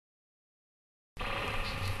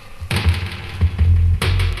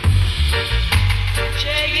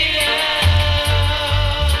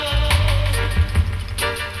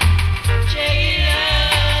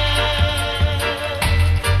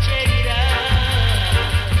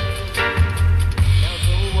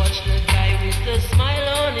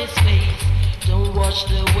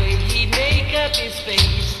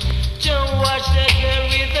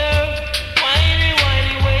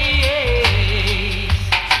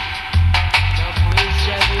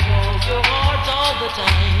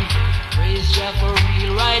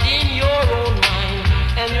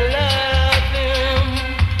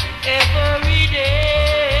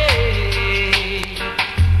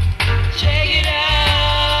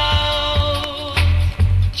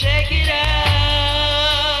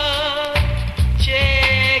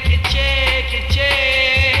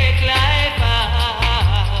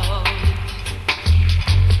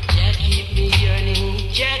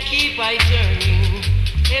sky turning.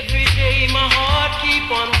 Every day my heart keep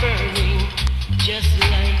on burning, just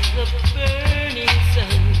like the burning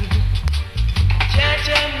sun.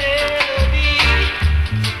 Jaja melody,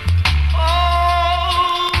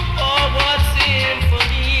 oh, oh, what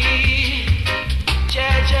symphony.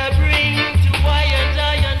 Jaja bring to I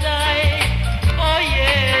and I, oh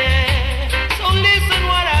yeah. So listen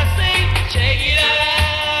what I say, check it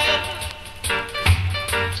out,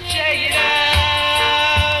 check it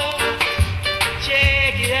out,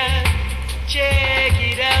 check it out, check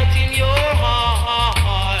it out in your heart.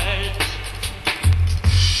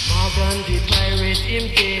 Morgan the pirate, him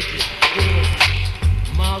dead, dead.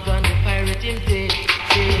 Morgan the pirate, him dead,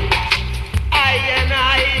 dead.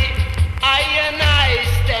 I and I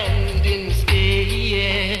standing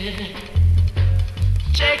still.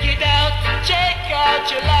 Check it out, check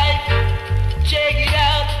out your life. Check it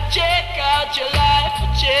out, check out your life.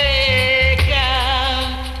 Check out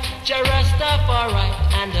Jah Rastafari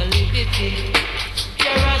and the liberty.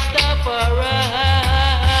 Jah Rastafari.